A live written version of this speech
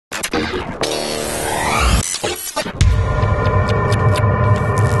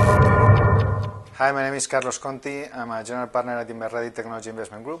Hi, my name is Carlos Conti. I'm a general partner at Inveready Technology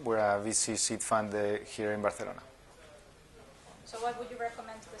Investment Group. We're a VC seed fund here in Barcelona. So what would you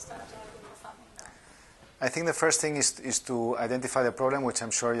recommend to the startups that are doing the funding now? I think the first thing is to identify the problem, which I'm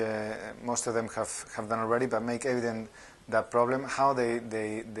sure most of them have done already, but make evident that problem, how they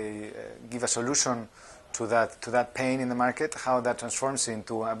give a solution to that pain in the market, how that transforms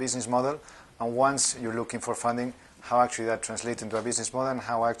into a business model, and once you're looking for funding, how actually that translates into a business model and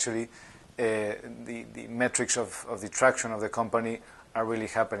how actually the metrics of the traction of the company are really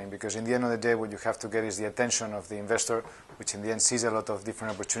happening. Because in the end of the day, what you have to get is the attention of the investor, which in the end sees a lot of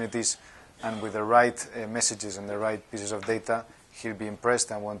different opportunities, and with the right messages and the right pieces of data, he'll be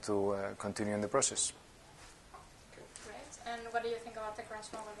impressed and want to continue in the process. Great. And what do you think about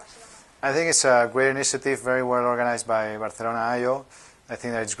TechCrunch Mobile Barcelona? I think it's a great initiative, very well organized by Barcelona IO. I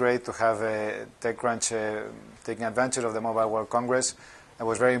think that it's great to have TechCrunch taking advantage of the Mobile World Congress. I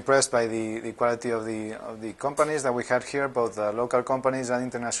was very impressed by the quality of the companies that we had here, both local companies and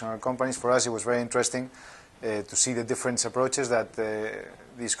international companies. For us, it was very interesting to see the different approaches that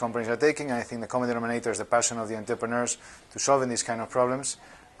these companies are taking. And I think the common denominator is the passion of the entrepreneurs to solving these kind of problems,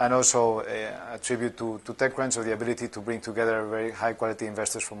 and also a tribute to TechCrunch of the ability to bring together very high-quality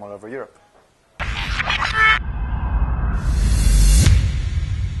investors from all over Europe.